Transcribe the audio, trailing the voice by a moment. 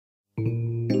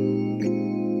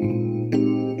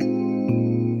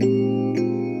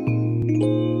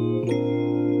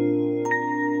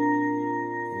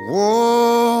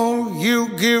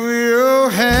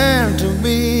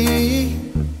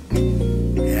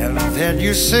then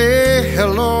you say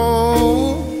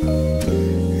hello,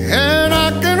 and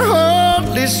I can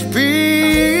hardly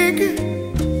speak.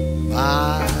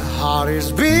 My heart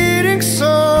is beating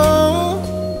so,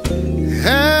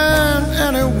 and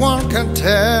anyone can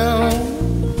tell.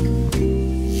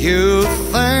 You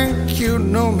think you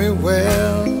know me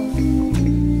well,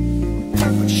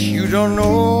 but you don't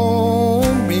know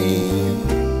me.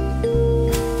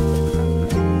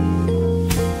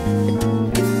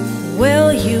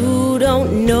 Well, you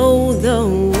don't know the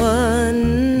one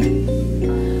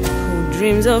who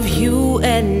dreams of you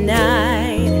at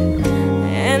night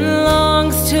and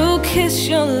longs to kiss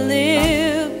your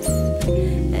lips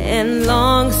and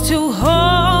longs to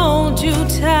hold you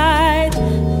tight.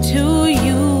 To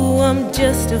you, I'm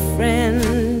just a friend.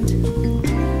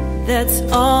 That's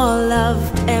all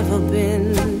I've ever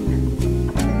been.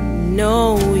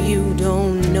 No, you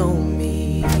don't know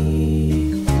me.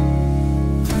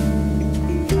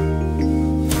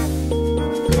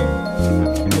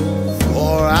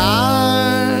 For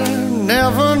I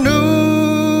never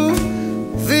knew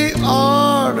the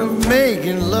art of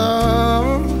making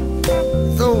love,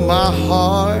 though my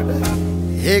heart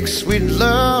aches with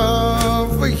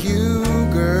love for you,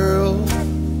 girl.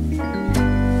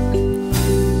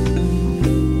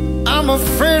 I'm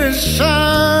afraid it's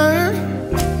shy.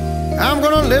 I'm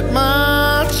gonna let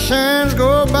my chance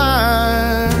go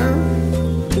by,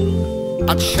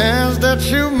 a chance that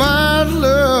you might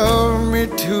love me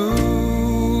too.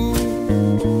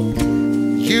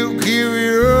 You give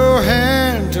your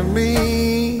hand to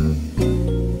me,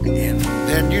 and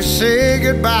then you say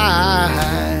goodbye.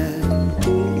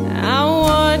 I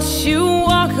watch you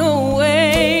walk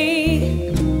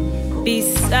away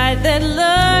beside that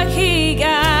lucky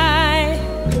guy.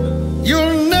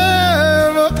 You'll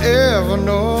never ever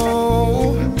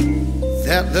know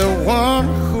that the one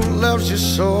who loves you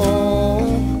so,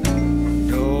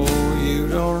 no, you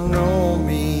don't know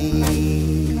me.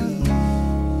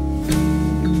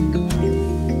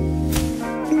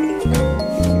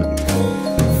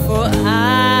 For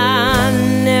I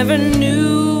never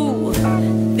knew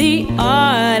the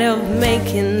art of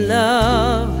making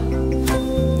love,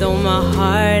 though my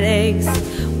heart aches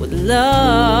with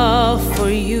love for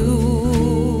you.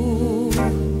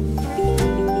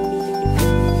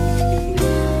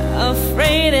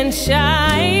 Afraid and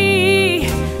shy,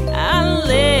 I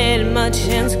let my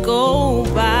chance go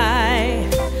by,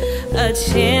 a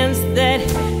chance that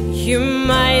you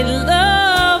might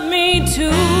love me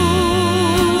too.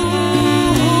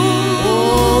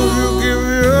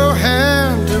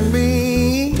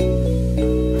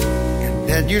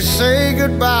 You say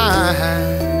goodbye.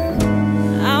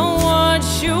 I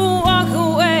watch you walk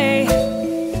away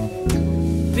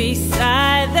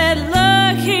beside that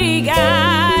lucky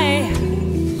guy.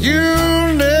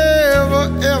 You'll never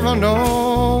ever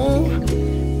know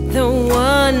the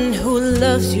one who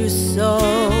loves you so.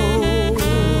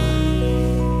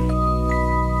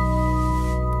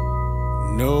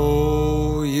 No.